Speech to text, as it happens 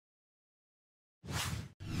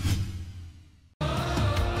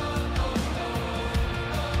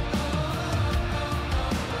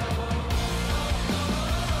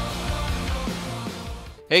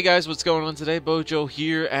Hey guys, what's going on today? Bojo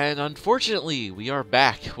here, and unfortunately, we are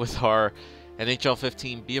back with our NHL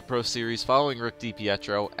 15 Be a Pro series following Rick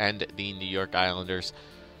DiPietro and the New York Islanders.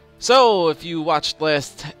 So, if you watched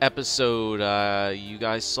last episode, you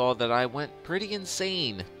guys saw that I went pretty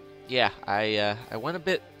insane. Yeah, I went a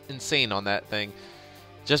bit insane on that thing.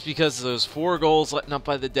 Just because of those 4 goals letting up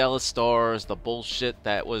by the Dallas Stars, the bullshit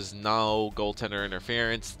that was no goaltender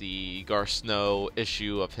interference, the Garceau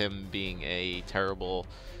issue of him being a terrible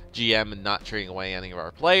GM and not trading away any of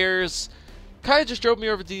our players, kind of just drove me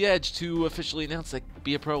over the edge to officially announce that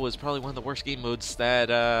Be a Pro was probably one of the worst game modes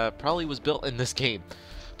that probably was built in this game.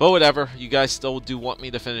 But whatever, you guys still do want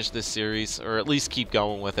me to finish this series, or at least keep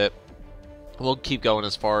going with it. We'll keep going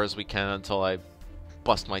as far as we can until I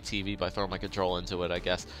bust my TV by throwing my control into it, I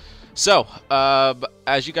guess. So,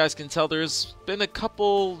 as you guys can tell, there's been a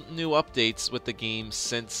couple new updates with the game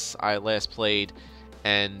since I last played,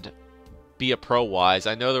 and Be a Pro-wise.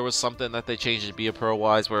 I know there was something that they changed in Be a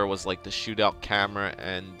Pro-wise where it was like the shootout camera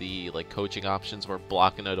and the coaching options were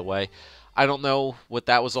blocking it away. I don't know what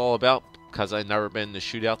that was all about because I've never been in the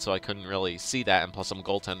shootout, so I couldn't really see that, and plus I'm a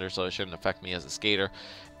goaltender, so it shouldn't affect me as a skater.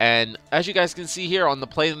 And as you guys can see here on the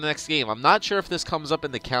play of the next game, I'm not sure if this comes up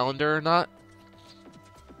in the calendar or not.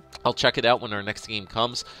 I'll check it out when our next game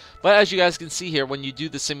comes. But as you guys can see here, when you do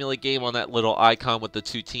the simulate game on that little icon with the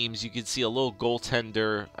 2 teams, you can see a little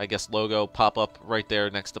goaltender, I guess, logo pop up right there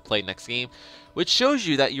next to play next game, which shows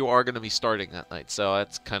you that you are going to be starting that night. So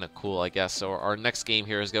that's kind of cool, I guess. So our next game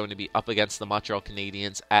here is going to be up against the Montreal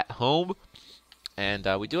Canadiens at home. And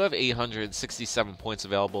we do have 867 points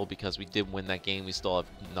available because we did win that game. We still have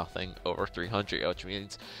nothing over 300, which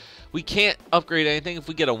means we can't upgrade anything. If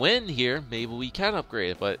we get a win here, maybe we can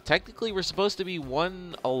upgrade it. But technically, we're supposed to be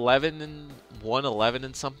 111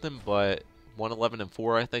 and something, but 111 and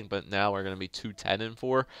 4, I think. But now we're going to be 210 and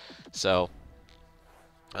 4. So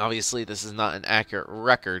obviously, this is not an accurate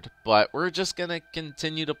record, but we're just going to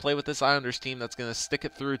continue to play with this Islanders team that's going to stick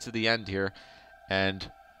it through to the end here,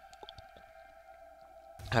 and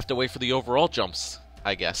have to wait for the overall jumps,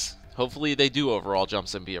 I guess. Hopefully, they do overall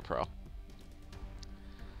jumps and Be a Pro.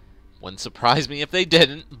 Wouldn't surprise me if they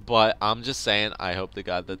didn't, but I'm just saying, I hope to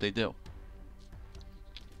God that they do.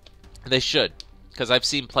 They should, because I've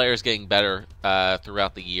seen players getting better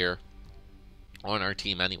throughout the year on our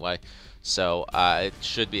team anyway. So it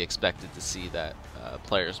should be expected to see that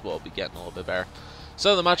players will be getting a little bit better.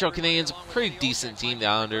 So the Montreal Canadiens, a pretty decent team. The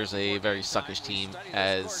Islanders, a very suckish team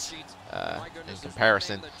as in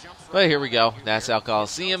comparison. But here we go. Nassau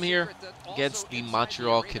Coliseum here against the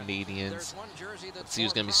Montreal Canadiens. Let's see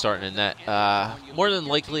who's going to be starting in net. More than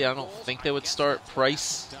likely, I don't think they would start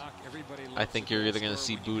Price. I think you're either going to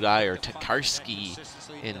see Budaj or Tokarski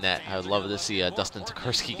in net. I would love to see Dustin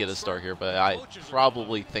Tokarski get a start here, but I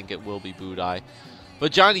probably think it will be Budaj.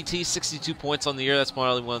 But Johnny T, 62 points on the year. That's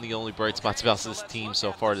probably one of the only bright spots about this team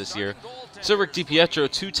so far this year. So Rick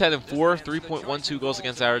DiPietro, 210 and 4, 3.12 goals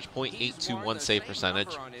against average, .821 save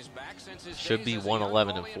percentage. Should be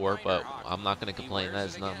 111 and 4, but I'm not going to complain. That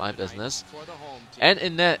is not my business. And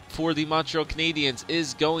in net for the Montreal Canadiens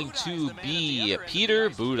is going to be Peter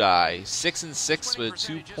Budaj, 6 and 6 with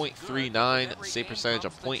 2.39 save percentage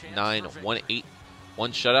of .918.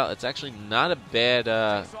 1 shutout. It's actually not a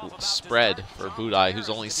bad spread for Budaj, who's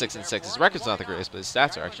only 6 and 6. His record's not the greatest, but his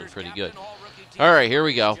stats are actually pretty good. All right, here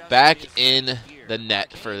we go. Back in the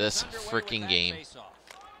net for this freaking game.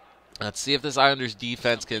 Let's see if this Islanders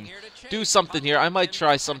defense can do something here. I might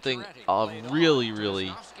try something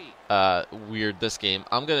really weird this game.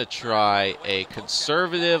 I'm going to try a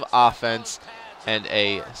conservative offense and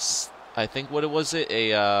a, I think, what was it?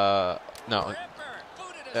 A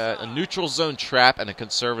neutral zone trap and a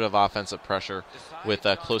conservative offensive pressure with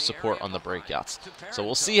close support on the breakouts. So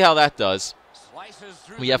we'll see how that does.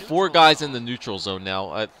 We have 4 guys in the neutral zone now.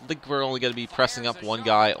 I think we're only going to be pressing up 1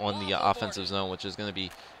 guy on the offensive zone, which is going to be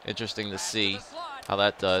interesting to see how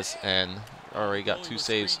that does. And already got 2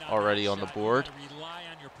 saves already on the board.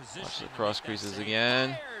 Watch the cross creases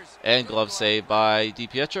again. And glove save by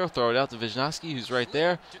DiPietro. Throw it out to Wisniewski, who's right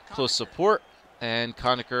there. Close support. And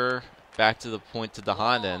Conacher back to the point to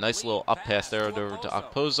DeHaan. A nice little up pass there over to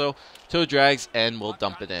Okposo. Toe drags, and we'll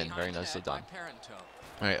dump it in. Very nicely done.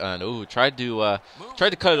 All right, and tried to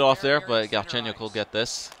cut it off there, but Galchenyuk will get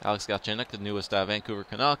this. Alex Galchenyuk, the newest Vancouver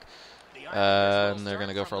Canuck. And they're going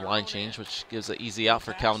to go for a line change, which gives an easy out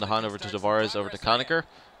for Calvin DeHaan over to Tavares, over to Conacher.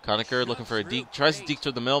 Conacher looking for a deke, tries to deke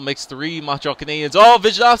to the middle, makes 3 Montreal Canadiens. Oh,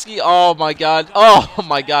 Wisniewski! Oh my God! Oh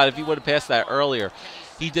my God! If he would have passed that earlier,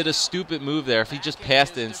 he did a stupid move there. If he just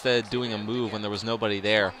passed it instead of doing a move when there was nobody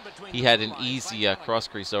there, he had an easy cross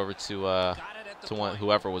crease over to to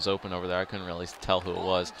whoever was open over there. I couldn't really tell who it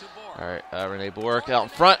was. All right, Rene Bourque out in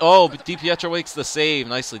front. Oh, DiPietro makes the save.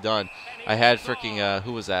 Nicely done. I had freaking,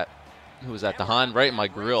 who was that? Who was that? DeHaan right in my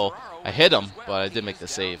grill. I hit him, but I did make the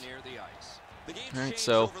save. All right,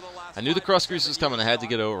 so I knew the cross crease was coming. I had to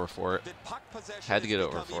get over for it. Had to get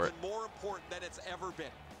over for it.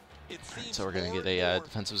 Right, so we're going to get a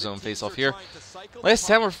defensive zone face-off here. Last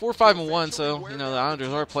time we're 4-5-1, so, you know, the Islanders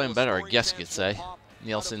are playing better, I guess you could say.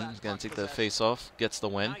 Nielsen is going to take the face-off, gets the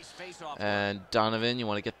win. And Donovan, you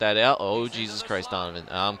want to get that out? Oh, Jesus Christ, Donovan.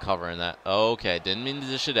 I'm covering that. Okay, didn't mean to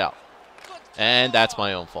dish it out. And that's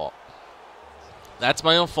my own fault. That's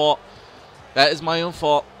my own fault. That is my own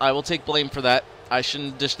fault. I will take blame for that. I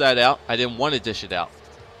shouldn't dish that out. I didn't want to dish it out.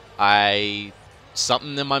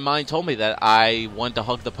 Something in my mind told me that I wanted to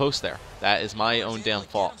hug the post there. That is my own damn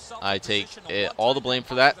fault. I take all the blame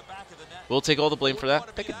for that. We'll take all the blame for that.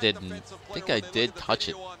 I think I did touch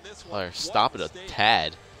it or stop it a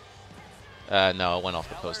tad. No, it went off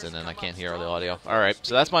the post and then I can't hear the audio. All right,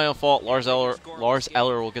 so that's my own fault. Lars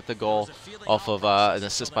Eller will get the goal off of an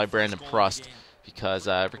assist by Brandon Prust because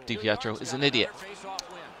Rick DiPietro is an idiot.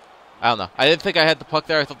 I don't know. I didn't think I had the puck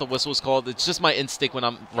there. I thought the whistle was called. It's just my instinct when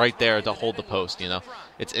I'm right there to hold the post, you know.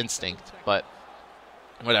 It's instinct, but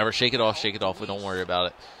whatever. Shake it off, shake it off. We don't worry about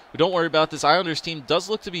it. We don't worry about this. Islanders team does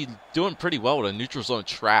look to be doing pretty well with a neutral zone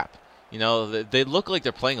trap. You know, they look like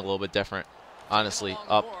they're playing a little bit different, honestly,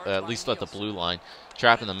 up at least at the blue line.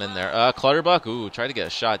 Trapping them in there. Clutterbuck, ooh, tried to get a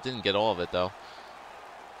shot. Didn't get all of it, though.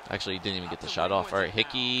 Actually, he didn't even get the shot off. All right,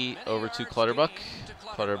 Hickey over to Clutterbuck.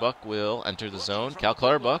 Clutterbuck will enter the zone. Cal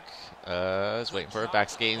Clutterbuck is waiting for it. Back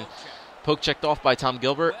skating. Poke checked off by Tom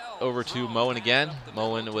Gilbert. Over to Moen again.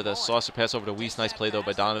 Moen with a saucer pass over to Weiss. Nice play, though,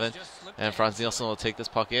 by Donovan. And Franz Nielsen will take this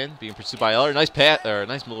puck in. Being pursued by Eller. Nice pass, or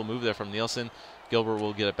nice little move there from Nielsen. Gilbert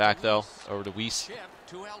will get it back, though. Over to Weiss.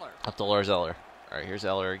 Up to Lars Eller. All right, here's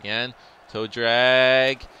Eller again. Toe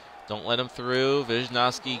drag. Don't let him through.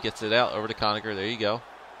 Wisniewski gets it out. Over to Conacher. There you go.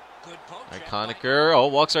 All right,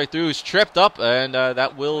 Conacher, walks right through. He's tripped up, and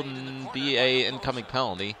that will be a incoming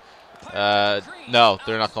penalty. No,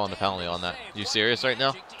 they're not calling the penalty on that. You serious right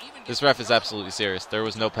now? This ref is absolutely serious. There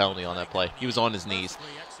was no penalty on that play. He was on his knees.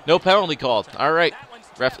 No penalty called. All right,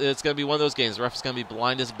 ref. It's going to be one of those games. The ref is going to be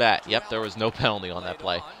blind as a bat. Yep, there was no penalty on that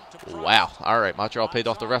play. Wow. All right, Montreal paid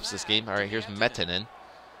off the refs this game. All right, here's Mettinen.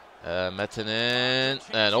 Mettinen,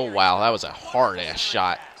 and oh wow, that was a hard-ass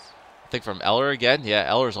shot. I think from Eller again. Yeah,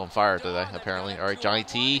 Eller's on fire today, apparently. All right, Johnny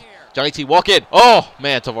T. Johnny T, walk in. Oh,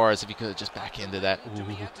 man, Tavares, if he could have just back into that. Ooh.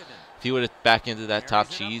 If he would have back into that top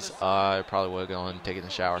cheese, I probably would have gone and taken a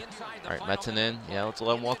shower. All right, Mettinen. Yeah, let's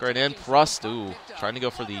let him walk right in. Prust, ooh, trying to go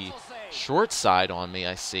for the short side on me,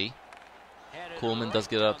 I see. Kuhlman does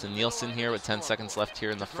get it up to Nielsen here with 10 seconds left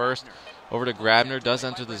here in the first. Over to Grabner, does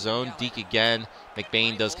enter the zone. Deke again.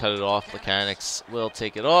 McBain does cut it off. Mechanics will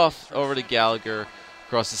take it off. Over to Gallagher.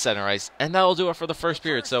 Across the center ice, and that'll do it for the first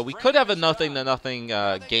period. So we could have a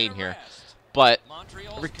 0-0 game here, but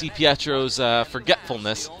Rick DiPietro's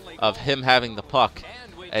forgetfulness of him having the puck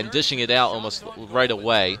and dishing it out almost right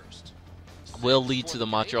away will lead to the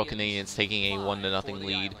Montreal Canadiens taking a 1-0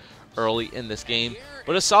 lead early in this game.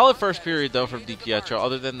 But a solid first period, though, from DiPietro.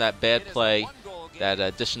 Other than that bad play,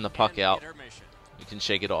 that dishing the puck out, you can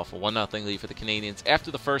shake it off. A 1-0 lead for the Canadiens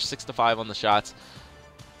after the first 6-5 on the shots.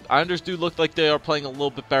 Islanders do look like they are playing a little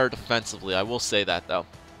bit better defensively. I will say that, though.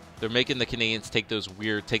 They're making the Canadiens take those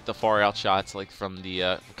weird, take the far-out shots, like from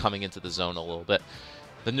the coming into the zone a little bit.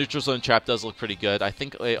 The neutral zone trap does look pretty good. I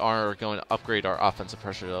think they are going to upgrade our offensive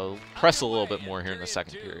pressure. They'll press a little bit more here in the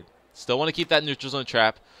second period. Still want to keep that neutral zone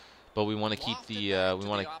trap, but we want to keep the we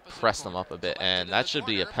want to press them up a bit, and that should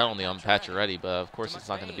be a penalty on Pacioretty, but of course it's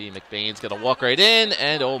not going to be. McBain's going to walk right in,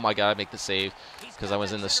 and oh my God, I make the save because I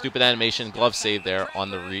was in the stupid animation glove save there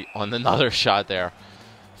on another shot there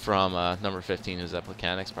from number 15, who's at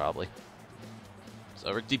Mechanics probably.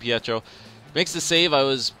 So Rick DiPietro makes the save. I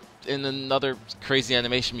was in another crazy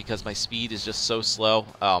animation because my speed is just so slow.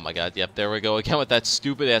 Oh my God, yep, there we go again with that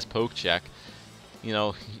stupid ass poke check. You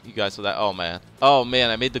know, you guys saw that. Oh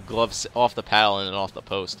man, I made the gloves off the paddle and off the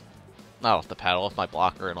post. Not off the paddle, off my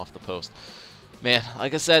blocker and off the post. Man,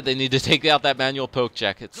 like I said, they need to take out that manual poke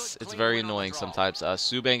check. It's very annoying sometimes.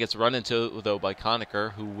 Subban gets run into, though, by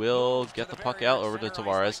Conacher, who will get the puck out over to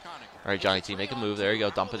Tavares. All right, Johnny T, make a move. There you go,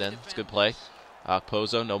 dump it in. It's a good play.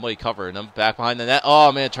 Okposo, nobody covering him. Back behind the net.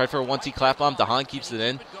 Oh, man, tried for a 1-T clap bomb. DeHaan keeps it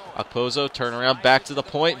in. Okposo, turn around, back to the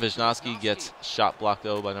point. Wisniewski gets shot blocked,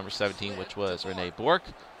 though, by number 17, which was Rene Bourque.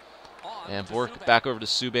 And Bourque back over to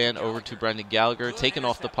Subban, over to Brendan Gallagher. Taken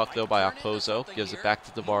off the puck, though, by Okposo. Gives it back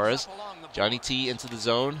to Tavares. Johnny T into the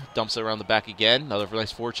zone, dumps it around the back again. Another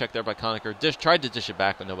nice forecheck there by Conacher. Tried to dish it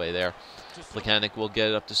back, but nobody there. Plekanec will get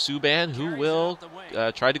it up to Subban, who will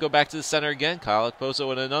try to go back to the center again. Kyle Okposo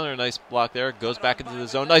with another nice block there. Goes back into the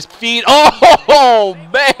zone. Nice feed. Oh,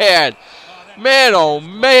 man. Man, oh,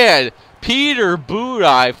 man. Peter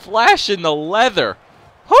Budaj flashing the leather.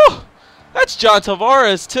 Whew. That's John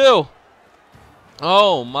Tavares, too.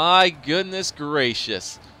 Oh, my goodness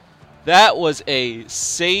gracious. That was a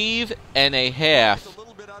save and a half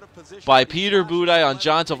by Peter Budaj on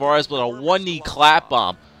John Tavares with a one-knee clap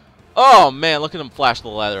bomb. Oh, man, look at him flash the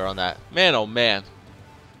leather on that. Man, oh, man.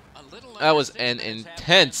 That was an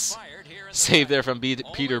intense save there from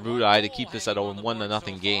Peter Budaj to keep this at a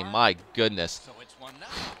 1-0 game. My goodness.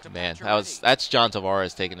 Man, that's John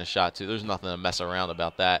Tavares taking a shot, too. There's nothing to mess around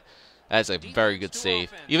about that. That's a very good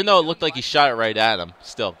save. Even though it looked like he shot it right at him.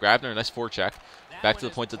 Still, Grabner, nice forecheck. Back to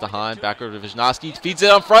the point to DeHaan. Back over to Wisnowski. Feeds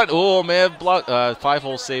it on front. Oh, man. Block,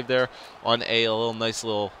 5-hole save there on a nice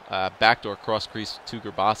little backdoor cross crease to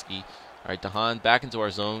Grabowski. All right, DeHaan back into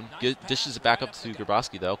our zone. Dishes it back up to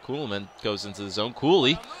Grabowski, though. Kuhlman goes into the zone.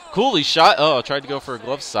 Cooley shot. Oh, tried to go for a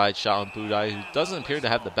glove side shot on Budaj, who doesn't appear to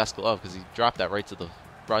have the best glove because he dropped that right to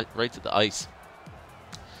the ice.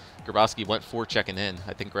 Grabowski went forechecking in.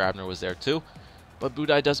 I think Grabner was there, too. But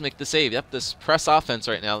Budaj does make the save. Yep, this press offense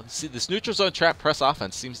right now. See, this neutral zone trap press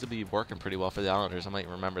offense seems to be working pretty well for the Islanders. I might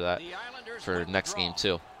remember that for next game,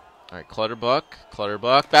 too. All right,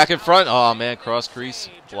 Clutterbuck back in front. Oh, man, cross crease.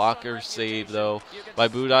 Blocker save, though, by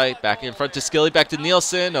Budaj. Back in front to Skilly, back to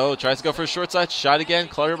Nielsen. Oh, tries to go for a short side. Shot again.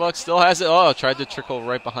 Clutterbuck still has it. Oh, tried to trickle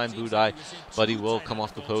right behind Budaj, but he will come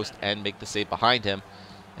off the post and make the save behind him.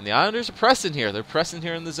 And the Islanders are pressing here. They're pressing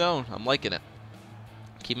here in the zone. I'm liking it.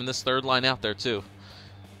 Keeping this third line out there, too.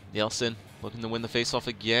 Nielsen looking to win the faceoff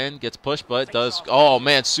again. Gets pushed, but does. Oh,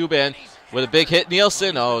 man, Subban with a big hit.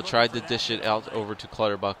 Nielsen, tried to dish it out over to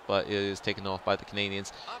Clutterbuck, but it is taken off by the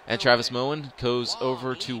Canadians. And Travis Moen goes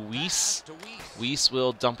over to Weiss. Weiss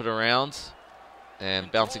will dump it around.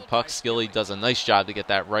 And bouncing puck, Skilly does a nice job to get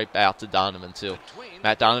that right out to Donovan, too.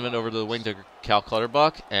 Matt Donovan over to the wing to Cal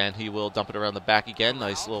Clutterbuck, and he will dump it around the back again.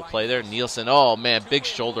 Nice little play there. Nielsen, oh, man, big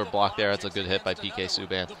shoulder block there. That's a good hit by PK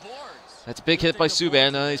Subban. That's a big hit by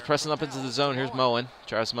Subban. He's pressing up into the zone. Here's Moen.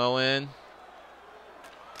 Travis Moen.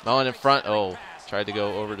 Moen in front. Oh, tried to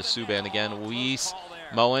go over to Subban again. Weiss.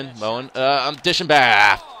 Moen. I'm dishing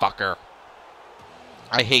back. Ah, fucker.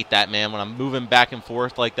 I hate that, man. When I'm moving back and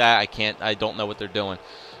forth like that, I don't know what they're doing.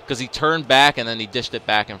 Because he turned back and then he dished it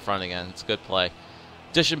back in front again. It's a good play.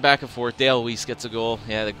 Dishing back and forth. Dale Weiss gets a goal.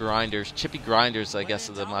 Yeah, the Grinders. Chippy Grinders, I guess,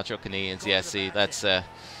 of the Montreal Canadiens. Yeah, see, that's a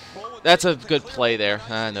good play there.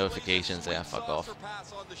 Notifications. Yeah, fuck off.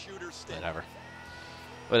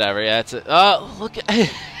 Whatever. Yeah, that's it. Oh, look.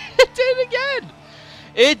 It did it again.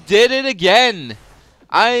 It did it again.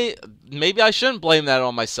 Maybe I shouldn't blame that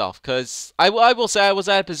on myself, because I will say I was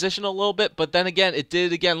out of position a little bit, but then again, it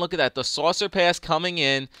did it again. Look at that. The saucer pass coming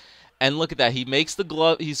in, and look at that. He makes the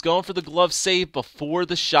glove. He's going for the glove save before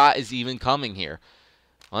the shot is even coming here.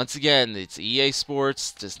 Once again, it's EA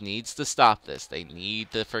Sports. Just needs to stop this. They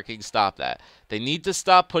need to freaking stop that. They need to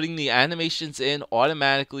stop putting the animations in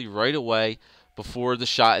automatically right away before the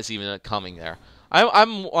shot is even coming there.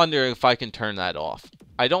 I'm wondering if I can turn that off.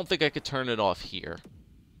 I don't think I could turn it off here.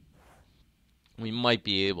 We might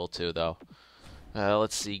be able to, though.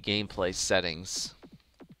 Let's see. Gameplay settings.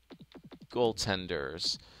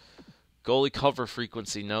 Goaltenders. Goalie cover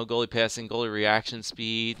frequency. No. Goalie passing. Goalie reaction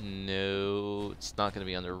speed. No. It's not going to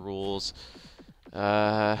be under rules.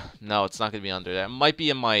 No, it's not going to be under that. It might be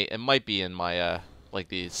in my, like,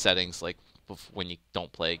 the settings, like, when you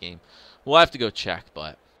don't play a game. We'll have to go check,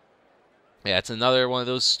 but... yeah, it's another one of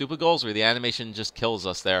those stupid goals where the animation just kills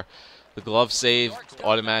us there. The glove save,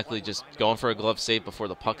 automatically just going for a glove save before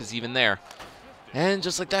the puck is even there. And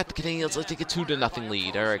just like that, the Canadians take a 2-0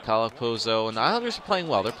 lead. All right, Kyle Okposo, and the Islanders are playing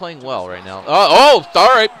well. They're playing well right now. All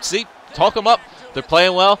right. See, talk them up. They're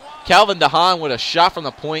playing well. Calvin DeHaan with a shot from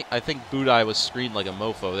the point. I think Budaj was screened like a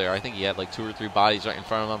mofo there. I think he had like 2 or 3 bodies right in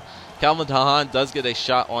front of him. Calvin DeHaan does get a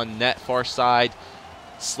shot on net, far side.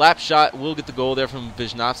 Slap shot will get the goal there from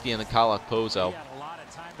Wisnowski and the Kyle Okposo.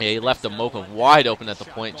 Yeah, he left them open, wide open at the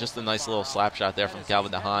point. Just a nice little slap shot there from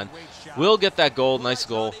Calvin DeHaan. We'll get that goal. Nice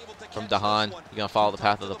goal from DeHaan. We're going to follow the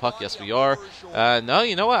path of the puck. Yes, we are. No,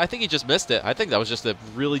 you know what? I think he just missed it. I think that was just a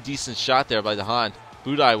really decent shot there by DeHaan.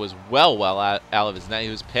 Budaj was well out of his net. He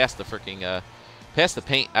was past the freaking, past the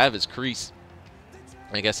paint, out of his crease.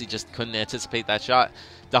 I guess he just couldn't anticipate that shot.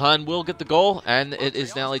 DeHaan will get the goal, and it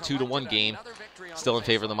is now a 2-1 game. Still in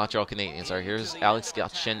favor of the Montreal Canadiens. All right, here's Alex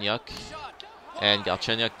Galchenyuk. And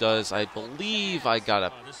Galchenyuk does, I believe I got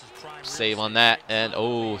a save on that. And,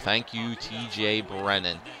 oh, thank you, TJ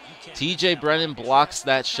Brennan. TJ Brennan blocks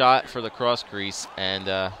that shot for the cross crease. And,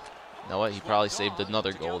 you know what? He probably saved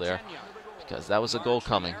another goal there, because that was a goal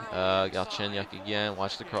coming. Galchenyuk again.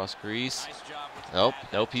 Watch the cross crease. Nope,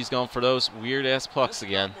 nope. He's going for those weird-ass pucks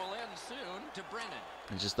again.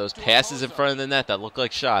 And just those passes in front of the net that look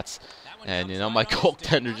like shots. And, you know, my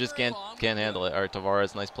goaltender just can't handle it. All right,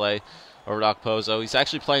 Tavares, nice play over to Okposo. He's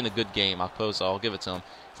actually playing a good game, Okposo. I'll give it to him.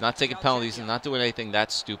 He's not taking penalties. He's not doing anything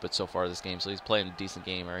that stupid so far this game, so he's playing a decent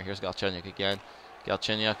game. All right, here's Galchenyuk again.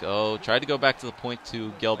 Galchenyuk, oh, tried to go back to the point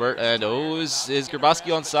to Gilbert. And, oh, is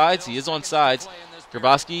Grabowski on sides? He is on sides.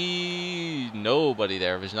 Grabowski, nobody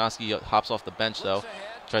there. Wisnowski hops off the bench, though.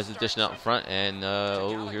 Tries to dish it out in front. And,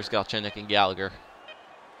 oh, here's Galchenyuk and Gallagher.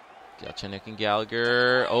 Galchenyuk and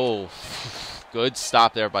Gallagher. Oh, good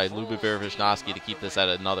stop there by Lubomir Wisnowski to keep this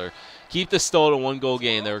at keep this still at a one-goal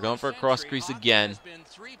game. They were going for a cross crease again.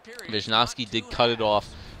 Wisnowski did cut it off.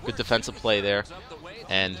 Good defensive play there.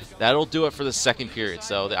 And that'll do it for the second period.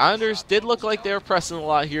 So the Islanders did look like they were pressing a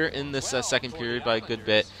lot here in this second period by a good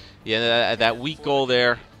bit. Yeah, that weak goal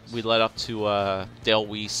there, we led up to Dale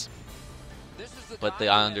Weiss. But the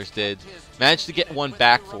Islanders did manage to get one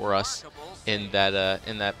back for us in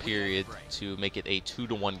that period to make it a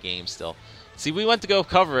 2-1 game still. See, we went to go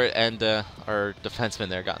cover it, and our defenseman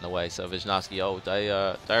there got in the way. So Wisnowski, oh, did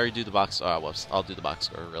I already do the box? Whoops, I'll do the box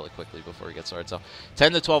score really quickly before we get started. So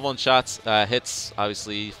 10-12 on shots, hits,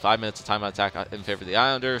 obviously 5 minutes of timeout attack in favor of the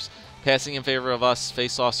Islanders, passing in favor of us,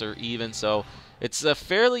 face-offs are even. So it's a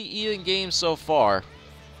fairly even game so far.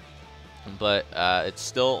 But it's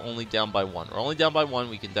still only down by 1. We're only down by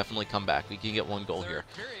 1. We can definitely come back. We can get 1 goal here.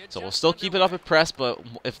 So we'll still keep it up at press. But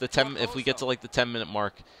if we get to like the 10-minute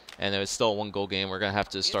mark and it's still a 1-goal game, we're gonna have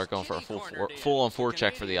to start going for a full-on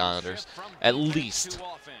forecheck for the Islanders. At least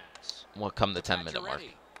we'll come the 10-minute mark.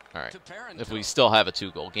 All right. If we still have a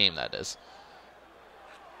 2-goal game, that is.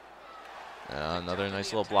 Another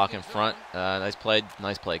nice little block in front. Nice play,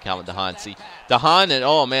 Calvin DeHaan. See, DeHaan, and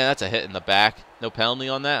oh man, that's a hit in the back. No penalty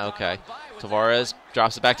on that? Okay. Tavares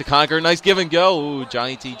drops it back to Conacher. Nice give and go. Ooh,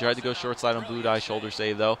 Johnny T tried to go short side on Budai. Shoulder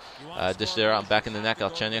save, though. Dish there out back in the net.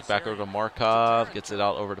 Galchenyuk back over to Markov. Gets it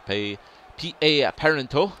out over to P.A.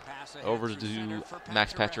 Parento. Over to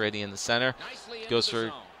Max Pacioretty in the center. Goes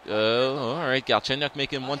for... all right, Galchenyuk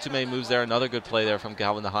making one too many moves there. Another good play there from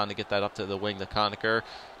Calvin DeHaan to get that up to the wing to Conacher.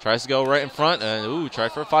 Tries to go right in front, and ooh,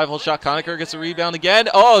 tried for a 5-hole shot. Conacher gets a rebound again.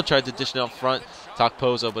 Oh, tried to dish it out front.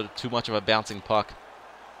 Okposo, but too much of a bouncing puck,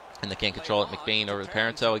 and they can't control it. McBain over to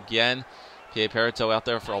Parento again. P.A. Parento out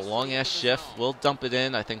there for a long-ass shift. We'll dump it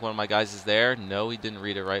in. I think one of my guys is there. No, he didn't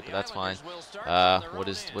read it right, but that's fine. What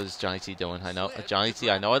is Johnny T doing? I know, Johnny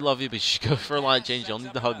T, I know I love you, but you should go for a line change. You don't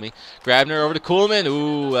need to hug me. Grabner over to Kuhlman.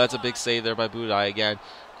 Ooh, that's a big save there by Budai again.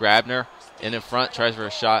 Grabner in front, tries for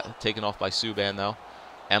a shot. Taken off by Subban, though.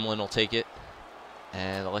 Emlyn will take it.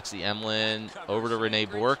 And Alexei Emlyn over to Rene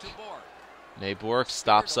Bourque. Rene Bourque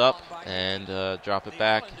stops up and drop it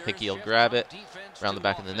back. Hickey will grab it. Around the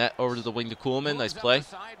back of the net, over to the wing to Kuhlman. Nice play.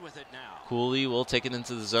 Cooley will take it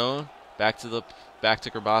into the zone. Back to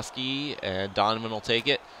Grabowski, and Donovan will take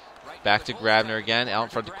it. Back to Grabner again, out in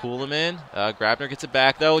front to Kuhlman. Grabner gets it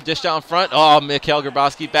back, though. Dished out in front. Oh, Mikhail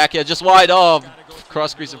Grabowski backhand just wide. Oh,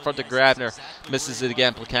 cross crease in front to Grabner. Misses it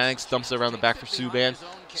again. Plekanec dumps it around the back for Subban.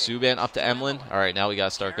 Subban up to Emlyn. All right, now we got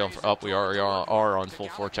to start going for up. We are on full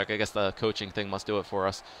forecheck. I guess the coaching thing must do it for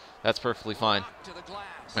us. That's perfectly fine.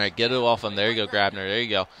 All right, get it off him. There you go, Grabner. There you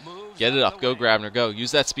go. Get it up. Go, Grabner. Go.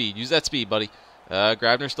 Use that speed. Use that speed, buddy.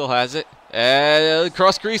 Grabner still has it.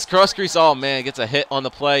 Cross crease. Oh, man, gets a hit on the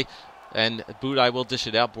play. And Budai will dish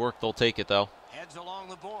it out. Bourque, they'll take it, though.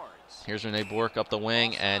 Here's Rene Bourque up the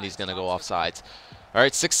wing, and he's going to go off sides. All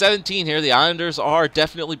right, 6:17 here. The Islanders are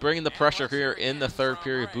definitely bringing the pressure here in the third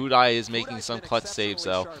period. Budai is making some clutch saves,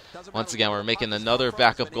 though. Once again, we're making another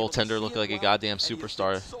backup goaltender look like a goddamn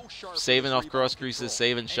superstar. Saving off cross creases,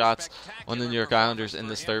 saving shots on the New York Islanders in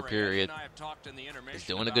this third period. He's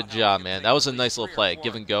doing a good job, man. That was a nice little play.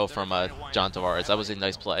 Give and go from John Tavares. That was a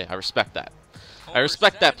nice play. I respect that. I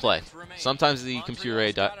respect that play. Sometimes the computer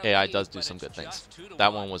AI does do some good things.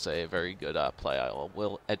 That one was a very good play, I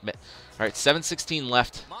will admit. All right, 7:16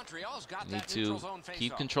 left. We need to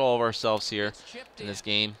keep control of ourselves here in this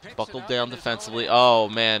game. Buckled down defensively. Oh,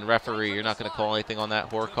 man, referee, you're not going to call anything on that.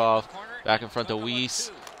 Horkov back in front of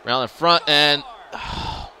Weiss. Round in front, and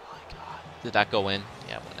oh, my God. Did that go in?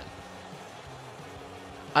 Yeah, it went in.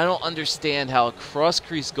 I don't understand how a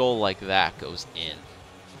cross-crease goal like that goes in.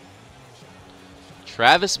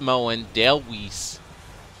 Travis Moen, Dale Weiss,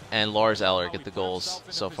 and Lars Eller get the goals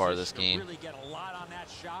so far this game.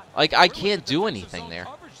 Like, I can't do anything there.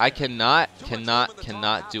 I cannot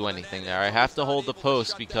do anything there. I have to hold the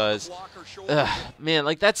post because, man,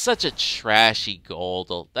 like, that's such a trashy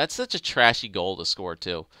goal. That's such a trashy goal to score,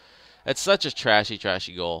 too. That's such a trashy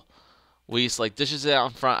goal. Weiss, like, dishes it out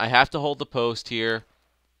in front. I have to hold the post here.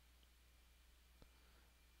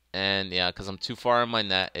 And, yeah, because I'm too far in my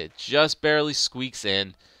net. It just barely squeaks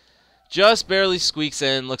in. Just barely squeaks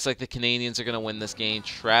in. Looks like the Canadiens are going to win this game.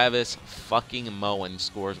 Travis fucking Moen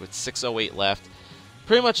scores with 6:08 left.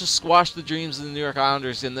 Pretty much just squashed the dreams of the New York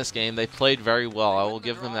Islanders in this game. They played very well. I will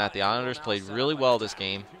give them that. The Islanders played really well this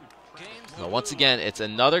game. But once again, it's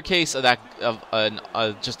another case of that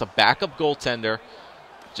just a backup goaltender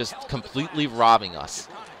just completely robbing us.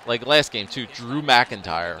 Like last game, too, Drew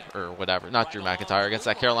McIntyre, or whatever. Not Drew McIntyre, against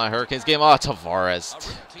that Carolina Hurricanes game. Oh, Tavares.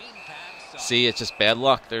 See, it's just bad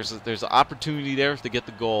luck. There's an opportunity there to get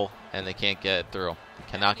the goal, and they can't get it through. They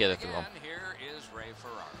cannot get it through them.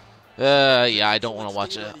 Yeah, I don't want to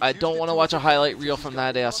watch it. I don't want to watch a highlight reel from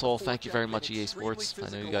that asshole. Thank you very much, EA Sports. I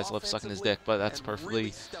know you guys love sucking his dick, but that's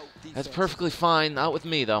perfectly fine. Not with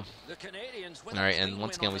me, though. All right, and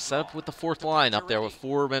once again, we set up with the fourth line up there with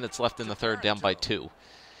 4 minutes left in the third, down by 2.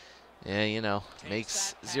 Yeah, you know,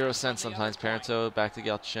 makes 0 sense sometimes. Parenteau back to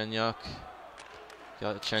Galchenyuk.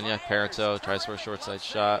 Parenteau tries for a short side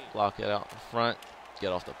shot, block it out in front,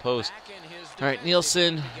 get off the post. All right,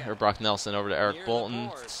 Nielsen, or Brock Nelson over to Eric Bolton.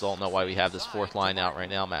 Still don't know why we have this fourth line out right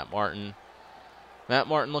now. Matt Martin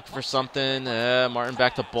looking for something. Martin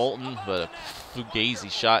back to Bolton, but a fugazi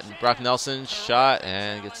shot. And Brock Nelson shot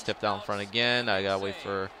and gets tipped out in front again. I gotta wait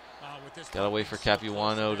for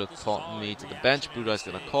Capuano to call me to the bench. Budai's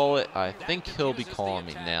gonna call it. I think he'll be calling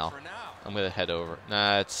me now. I'm gonna head over.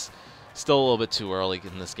 Nah, it's still a little bit too early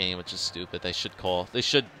in this game, which is stupid. They should pull the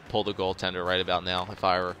goaltender right about now. If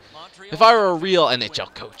I were a real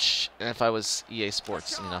NHL coach, and if I was EA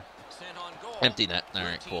Sports, you know, empty net. All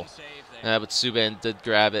right, cool. But Subban did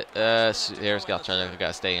grab it. Here's Galchenyuk.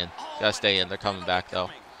 Gotta stay in. They're coming back though.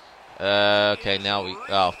 Okay, now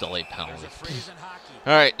delayed penalty.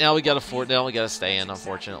 All right, now we got a 4. Now we gotta stay in.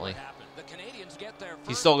 Unfortunately,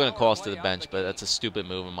 he's still gonna call us to the bench, but that's a stupid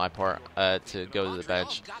move on my part to go to the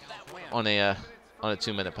bench on a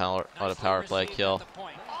 2-minute power play kill.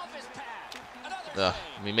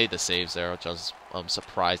 We made the saves there, which I'm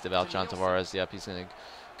surprised about. John Tavares. Yep, he's gonna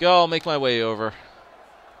go. Make my way over.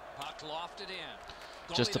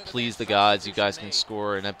 Just to please the gods, you guys can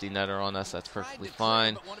score an empty netter on us. That's perfectly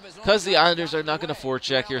fine. Because the Islanders are not going to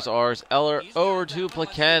forecheck. Here's ours. Eller over to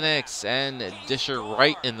Plekanec and Disher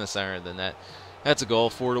right in the center of the net. That's a goal.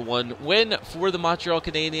 4-1 win for the Montreal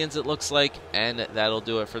Canadiens, it looks like, and that'll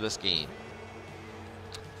do it for this game.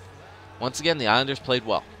 Once again, the Islanders played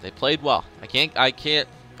well. They played well. I can't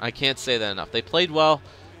say that enough. They played well.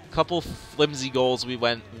 A couple flimsy goals we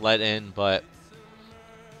let in, but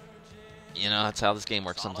you know, that's how this game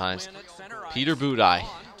works sometimes. Peter Budaj.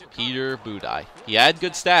 He had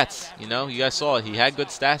good stats. You know, you guys saw it. He had good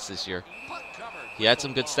stats this year. He had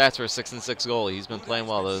some good stats for a 6-6 goalie. He's been playing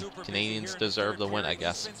well. The Canadiens deserve the win, I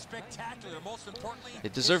guess. They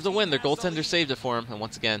deserve the win. Their goaltender saved it for him. And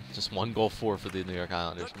once again, just 1 goal for the New York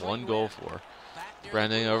Islanders. 1 goal for.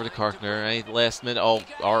 Brendan over to Karkner. Any last minute? Oh,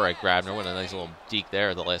 all right, Grabner. What a nice little deke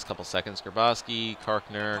there the last couple seconds. Grabowski,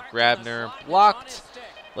 Karkner, Grabner, blocked.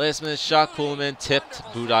 Last minute shot, Kuhlman tipped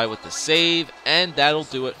Budaj with the save, and that'll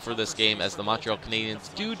do it for this game as the Montreal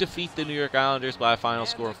Canadiens do defeat the New York Islanders by a final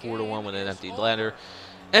score of 4-1 with an empty netter.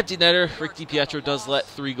 Rick DiPietro does let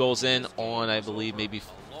 3 goals in on, I believe, maybe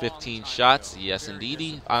 15 shots. Yes,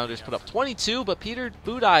 indeedy. Islanders put up 22, but Peter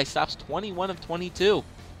Budaj stops 21 of 22.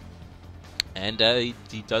 And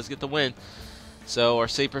he does get the win. So our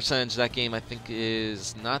save percentage that game, I think,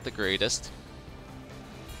 is not the greatest.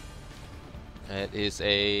 It is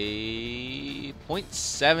a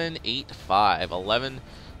 .785, 11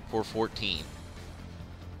 for 14.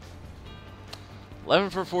 11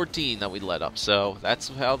 for 14 that we let up. So that's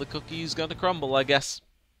how the cookie's going to crumble, I guess.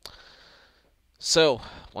 So,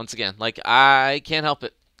 once again, like, I can't help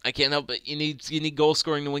it. You need goal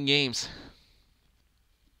scoring to win games.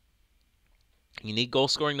 You need goal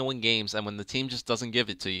scoring to win games, and when the team just doesn't give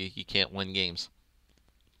it to you, you can't win games.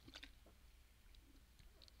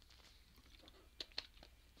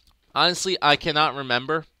 Honestly, I cannot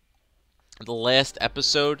remember the last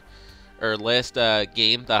episode or last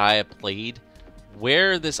game that I have played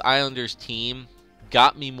where this Islanders team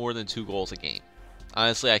got me more than 2 goals a game.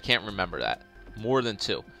 Honestly, I can't remember that. More than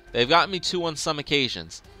 2. They've gotten me 2 on some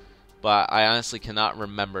occasions, but I honestly cannot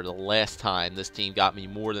remember the last time this team got me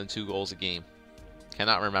more than 2 goals a game.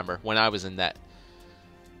 Cannot remember when I was in net.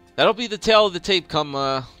 that'll be the tail of the tape come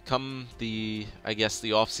the, I guess,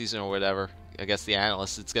 the off season or whatever. I guess the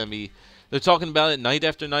analysts, it's gonna be, they're talking about it night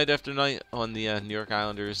after night after night on the New York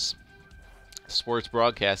Islanders sports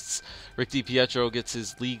broadcasts. Rick DiPietro gets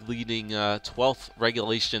his league-leading 12th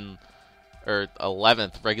regulation or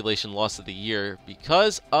 11th regulation loss of the year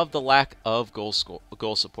because of the lack of goal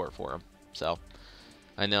support for him. So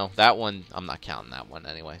I know that one, I'm not counting that one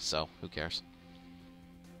anyway, so who cares?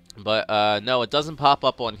 But no, it doesn't pop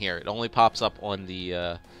up on here. It only pops up on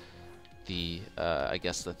the I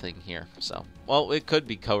guess the thing here. So, well, it could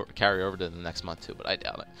be carry over to the next month too, but I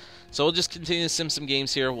doubt it. So we'll just continue to sim some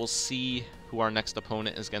games here. We'll see who our next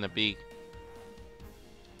opponent is going to be.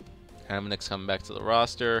 Hamannik's coming back to the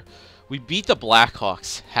roster. We beat the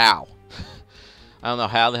Blackhawks. How? I don't know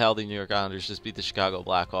how the hell the New York Islanders just beat the Chicago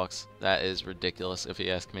Blackhawks. That is ridiculous, if you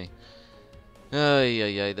ask me.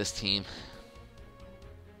 This team.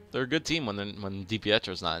 They're a good team when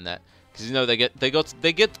DiPietro's not in that, because you know they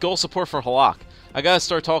get goal support for Halak. I gotta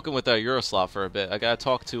start talking with Yaroslav for a bit. I gotta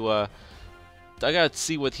talk to I gotta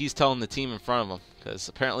see what he's telling the team in front of him, because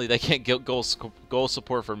apparently they can't get goal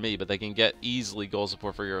support for me, but they can get easily goal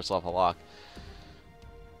support for Yaroslav Halak.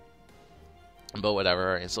 But whatever.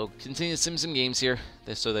 All right, so continue to sim some games here.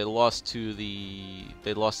 So they lost to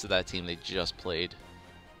that team they just played.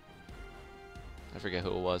 I forget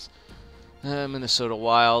who it was. Minnesota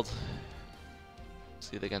Wild.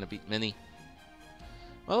 See, they're going to beat Mini.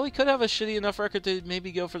 Well, we could have a shitty enough record to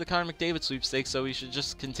maybe go for the Connor McDavid sweepstakes, so we should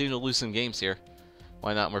just continue to lose some games here.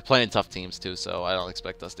 Why not? We're playing tough teams, too, so I don't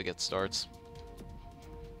expect us to get starts.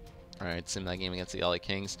 Alright, sim that game against the LA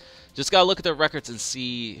Kings. Just got to look at their records and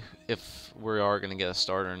see if we are going to get a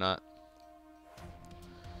start or not.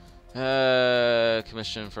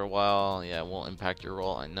 Commission for a while. Yeah, it won't impact your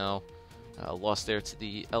role, I know. Lost there to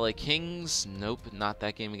the LA Kings. Nope, not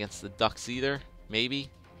that game against the Ducks either. Maybe.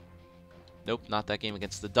 Nope, not that game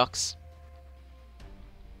against the Ducks.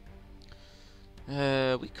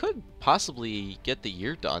 We could possibly get the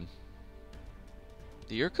year done.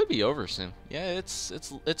 The year could be over soon. Yeah,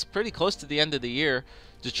 it's pretty close to the end of the year.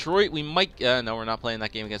 Detroit, we might. No, we're not playing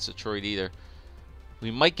that game against Detroit either. We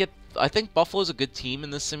might get. I think Buffalo's a good team in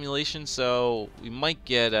this simulation, so we might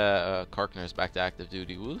get Karkner's back to active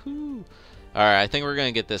duty. Woohoo! All right, I think we're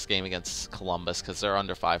gonna get this game against Columbus because they're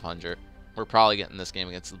under 500. We're probably getting this game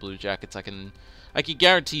against the Blue Jackets. I can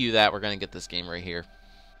guarantee you that we're gonna get this game right here.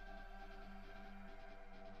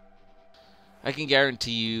 I can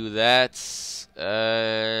guarantee you that.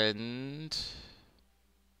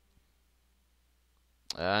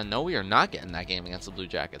 No, we are not getting that game against the Blue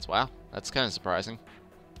Jackets. Wow, that's kind of surprising.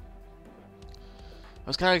 I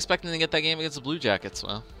was kind of expecting to get that game against the Blue Jackets.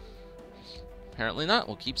 Well, apparently not.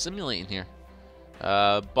 We'll keep simulating here.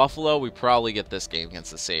 Buffalo, we probably get this game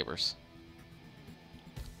against the Sabres.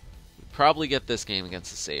 We probably get this game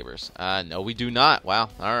against the Sabres. No, we do not. Wow.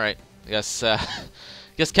 All right. I guess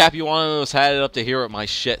Capuano's had it up to here with my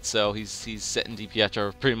shit, so he's sitting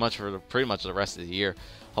DiPietro pretty much the rest of the year.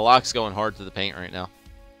 Halak's going hard to the paint right now.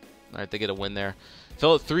 All right, they get a win there.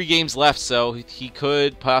 Phil, 3 games left, so he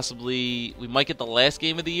could possibly. We might get the last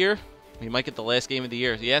game of the year. We might get the last game of the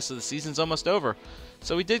year. Yeah, so the season's almost over.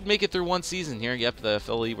 So we did make it through one season here. Yep, the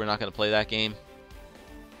Philly, we're not going to play that game.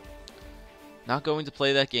 Not going to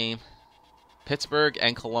play that game. Pittsburgh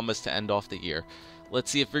and Columbus to end off the year. Let's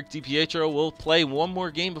see if Rick DiPietro will play one more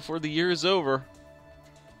game before the year is over.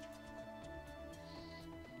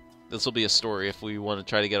 This will be a story if we want to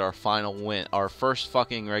try to get our final win, our first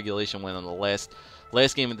fucking regulation win on the last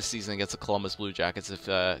game of the season against the Columbus Blue Jackets if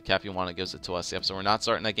Capuano gives it to us. Yep, so we're not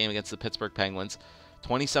starting that game against the Pittsburgh Penguins.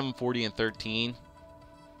 27-40-13.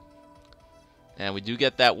 And we do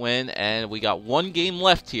get that win, and we got one game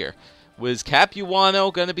left here. Was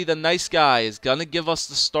Capuano going to be the nice guy? Is going to give us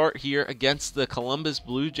the start here against the Columbus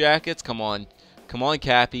Blue Jackets? Come on. Come on,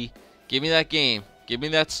 Cappy. Give me that game. Give me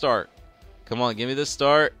that start. Come on, give me the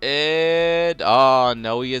start. And, oh,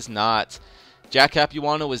 no, he is not. Jack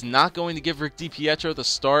Capuano is not going to give Rick DiPietro the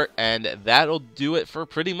start, and that'll do it for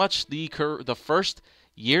pretty much the first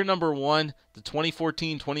year number 1, the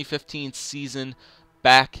 2014-2015 season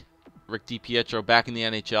back. Rick DiPietro back in the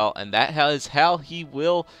NHL, and that is how he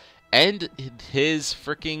will end his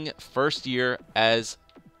freaking first year as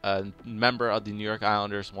a member of the New York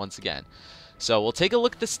Islanders once again. So we'll take a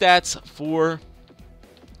look at the stats for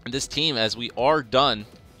this team as we are done.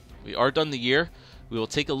 We are done the year. We will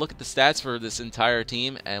take a look at the stats for this entire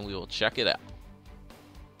team, and we will check it out.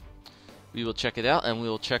 We will check it out, and we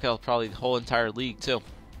will check out probably the whole entire league too.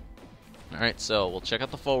 Alright, so we'll check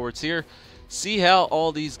out the forwards here. See how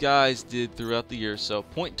all these guys did throughout the year. So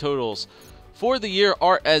point totals for the year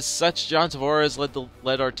are as such. John Tavares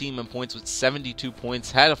led our team in points with 72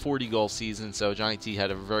 points, had a 40-goal season, so Johnny T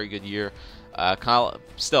had a very good year.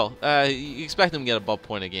 Still, you expect him to get above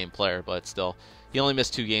point a game player, but still, he only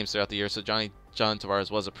missed 2 games throughout the year, so John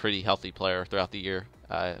Tavares was a pretty healthy player throughout the year.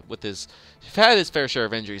 He's had his fair share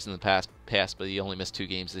of injuries in the past, but he only missed 2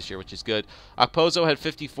 games this year, which is good. Okposo had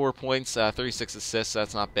 54 points, 36 assists.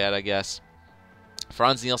 That's not bad, I guess.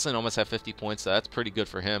 Franz Nielsen almost had 50 points, so that's pretty good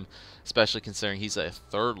for him, especially considering he's a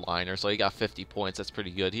third liner, so he got 50 points. That's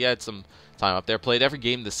pretty good. He had some time up there, played every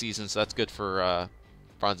game this season, so that's good for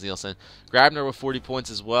Franz Nielsen. Grabner with 40 points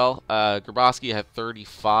as well. Grabowski had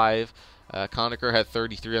 35. Conacher had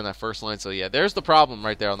 33 on that first line, so yeah, there's the problem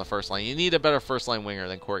right there on the first line. You need a better first-line winger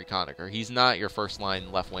than Corey Conacher. He's not your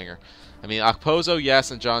first-line left winger. I mean, Okposo,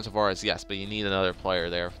 yes, and John Tavares, yes, but you need another player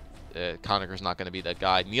there. Conacher's not going to be that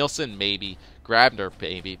guy. Nielsen, maybe. Grabner,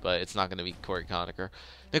 maybe, but it's not going to be Corey Conacher.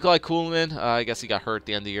 Nikolai Kuhlman, I guess he got hurt at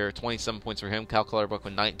the end of the year. 27 points for him. Cal Clutterbuck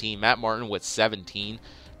with 19. Matt Martin with 17.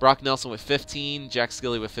 Brock Nelson with 15. Jack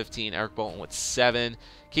Skilly with 15. Eric Bolton with 7.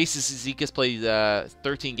 Casey Cizikas played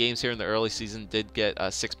 13 games here in the early season. Did get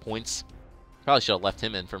 6 points. Probably should have left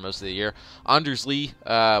him in for most of the year. Anders Lee,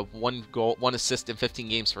 1 goal, 1 assist in 15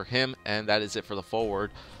 games for him, and that is it for the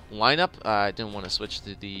forward lineup. I didn't want to switch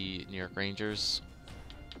to the New York Rangers.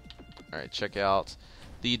 All right, check out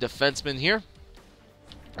the defenseman here.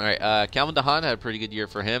 All right, Calvin DeHaan had a pretty good year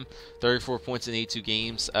for him. 34 points in 82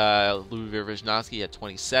 games. Ludwig Vizhnowski had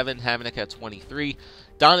 27. Hamonic had 23.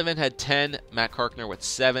 Donovan had 10. Matt Karkner with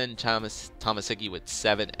 7. Thomas Hickey with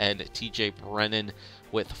 7. And TJ Brennan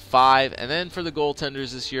with 5. And then for the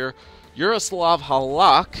goaltenders this year, Yaroslav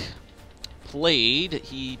Halak played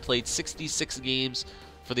 66 games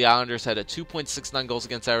for the Islanders, had a 2.69 goals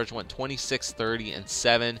against average, went 26, 30, and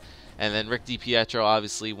 7. And then Rick DiPietro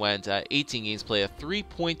obviously went 18 games, played a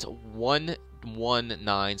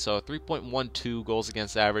 3.119, so a 3.12 goals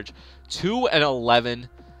against average, 2 and 11.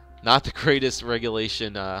 Not the greatest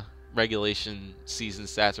regulation season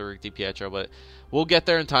stats for Rick DiPietro, but we'll get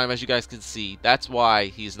there in time, as you guys can see. That's why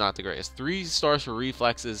he's not the greatest. 3 stars for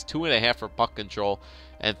reflexes, 2.5 for puck control,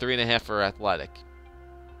 and 3.5 for athletic.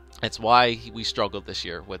 That's why we struggled this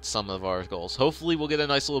year with some of our goals. Hopefully, we'll get a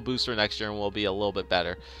nice little booster next year and we'll be a little bit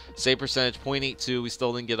better. Save percentage, .82. We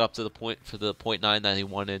still didn't get up to the point for the .9 that he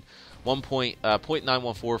wanted.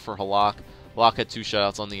 .914 for Halak. Halak had 2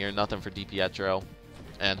 shutouts on the year, nothing for DiPietro.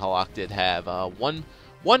 And Halak did have one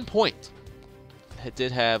point. It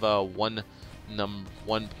did have one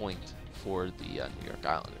point for the New York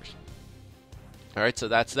Islanders. All right, so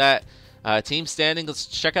that's that. Team standings. Let's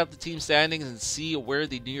check out the team standings and see where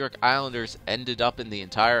the New York Islanders ended up in the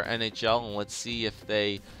entire NHL, and let's see if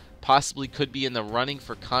they possibly could be in the running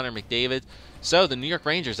for Connor McDavid. So the New York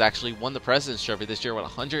Rangers actually won the President's Trophy this year with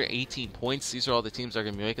 118 points. These are all the teams that are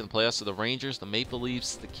going to be making the playoffs. So the Rangers, the Maple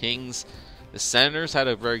Leafs, the Kings, the Senators had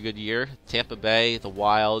a very good year. Tampa Bay, the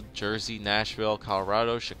Wild, Jersey, Nashville,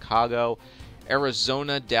 Colorado, Chicago,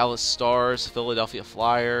 Arizona, Dallas Stars, Philadelphia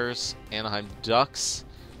Flyers, Anaheim Ducks.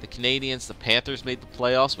 The Canadians, the Panthers made the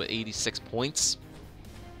playoffs with 86 points.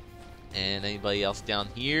 And anybody else down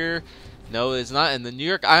here? No, it's not. And the New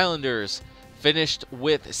York Islanders finished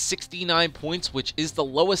with 69 points, which is the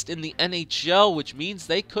lowest in the NHL, which means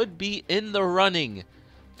they could be in the running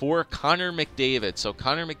for Connor McDavid. So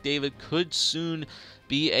Connor McDavid could soon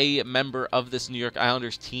be a member of this New York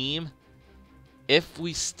Islanders team if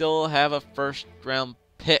we still have a first-round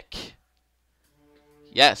pick.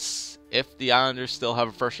 Yes, if the Islanders still have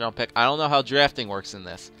a first-round pick. I don't know how drafting works in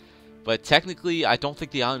this, but technically I don't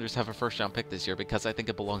think the Islanders have a first-round pick this year because I think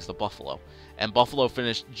it belongs to Buffalo. And Buffalo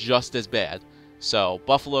finished just as bad. So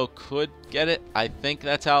Buffalo could get it. I think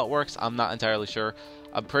that's how it works. I'm not entirely sure.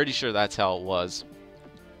 I'm pretty sure that's how it was.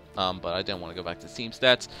 But I didn't want to go back to team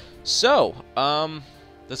stats. So,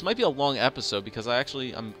 this might be a long episode because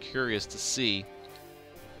I'm curious to see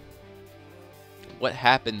what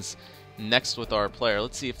happens next with our player.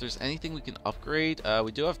 Let's see if there's anything we can upgrade.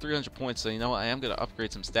 We do have 300 points, so you know what? I am going to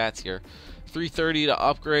upgrade some stats here. 330 to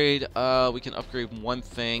upgrade. We can upgrade one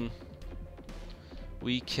thing.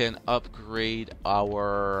 We can upgrade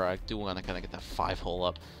our... I do want to kind of get that 5-hole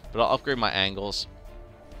up, but I'll upgrade my angles.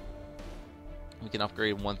 We can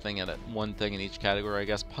upgrade one thing in each category, I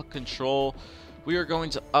guess. Puck control. We are going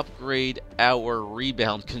to upgrade our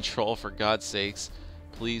rebound control, for God's sakes.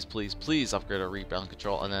 Please, please, please upgrade our rebound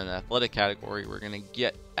control. And then in the athletic category, we can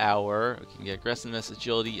get aggressiveness,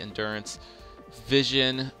 agility, endurance,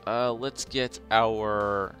 vision. Let's get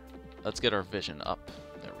our vision up.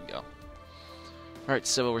 There we go. All right,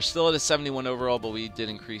 so we're still at a 71 overall, but we did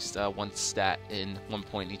increase one stat in 1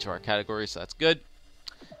 point in each of our categories, so that's good.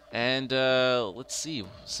 And let's see,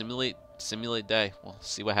 simulate day. We'll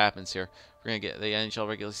see what happens here. We're gonna get the NHL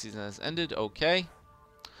regular season has ended. Okay.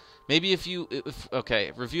 Maybe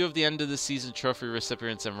okay, review of the end of the season trophy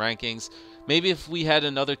recipients and rankings. Maybe if we had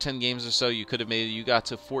another 10 games or so, you could have made it. You got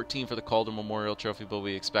to 14 for the Calder Memorial Trophy, but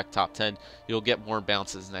we expect top 10. You'll get more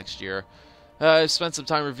bounces next year. I've spent some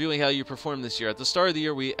time reviewing how you performed this year. At the start of the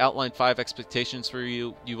year, we outlined 5 expectations for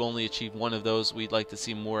you. You've only achieved 1 of those. We'd like to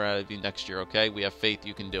see more out of you next year, okay? We have faith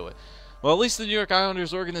you can do it. Well, at least the New York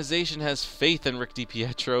Islanders organization has faith in Rick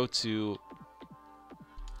DiPietro to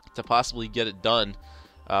possibly get it done.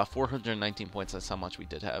 419 points, that's how much we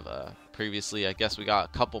did have previously. I guess we got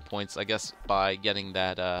a couple points, I guess, by getting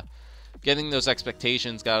that, getting those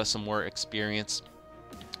expectations, got us some more experience.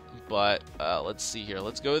 But let's see here.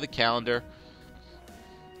 Let's go to the calendar.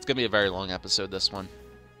 It's going to be a very long episode, this one.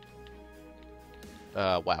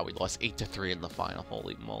 Wow, we lost 8-3 in the final.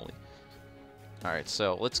 Holy moly. Alright,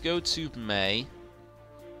 so let's go to May.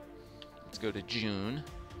 Let's go to June,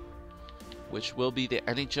 which will be the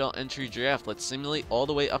NHL entry draft. Let's simulate all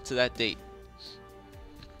the way up to that date.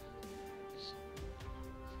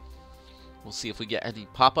 We'll see if we get any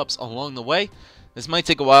pop-ups along the way. This might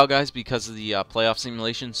take a while, guys, because of the playoff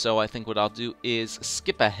simulation, so I think what I'll do is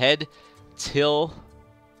skip ahead till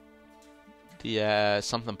the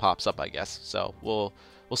something pops up, I guess. So we'll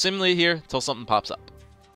simulate here till something pops up.